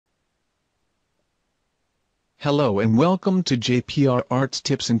Hello and welcome to JPR Arts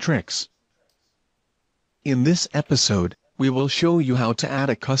Tips and Tricks. In this episode, we will show you how to add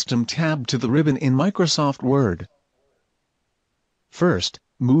a custom tab to the ribbon in Microsoft Word. First,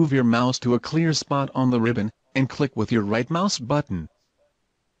 move your mouse to a clear spot on the ribbon, and click with your right mouse button.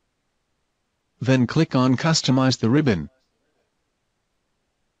 Then click on Customize the ribbon.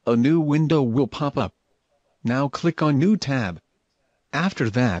 A new window will pop up. Now click on New tab. After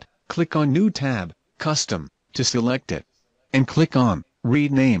that, click on New tab, Custom, to select it, and click on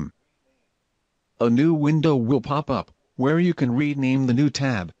Rename. A new window will pop up, where you can rename the new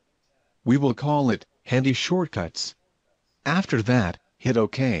tab. We will call it Handy Shortcuts. After that, hit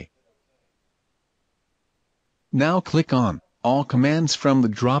OK. Now click on All Commands from the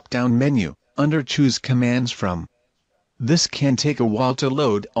drop-down menu, under Choose Commands from. This can take a while to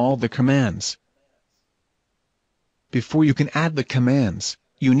load all the commands. Before you can add the commands,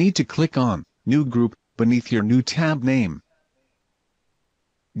 you need to click on New Group beneath your new tab name.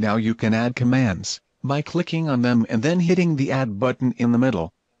 Now you can add commands by clicking on them and then hitting the Add button in the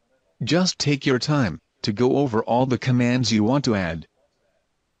middle. Just take your time to go over all the commands you want to add.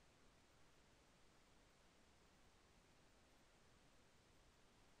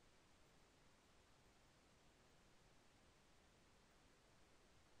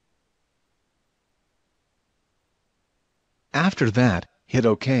 After that, hit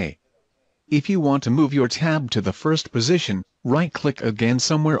OK. If you want to move your tab to the first position, right-click again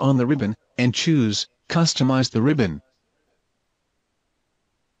somewhere on the ribbon, and choose Customize the ribbon.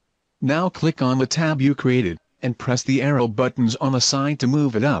 Now click on the tab you created, and press the arrow buttons on the side to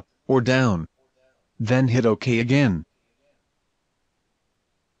move it up or down. Then hit OK again.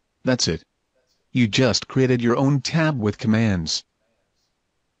 That's it. You just created your own tab with commands.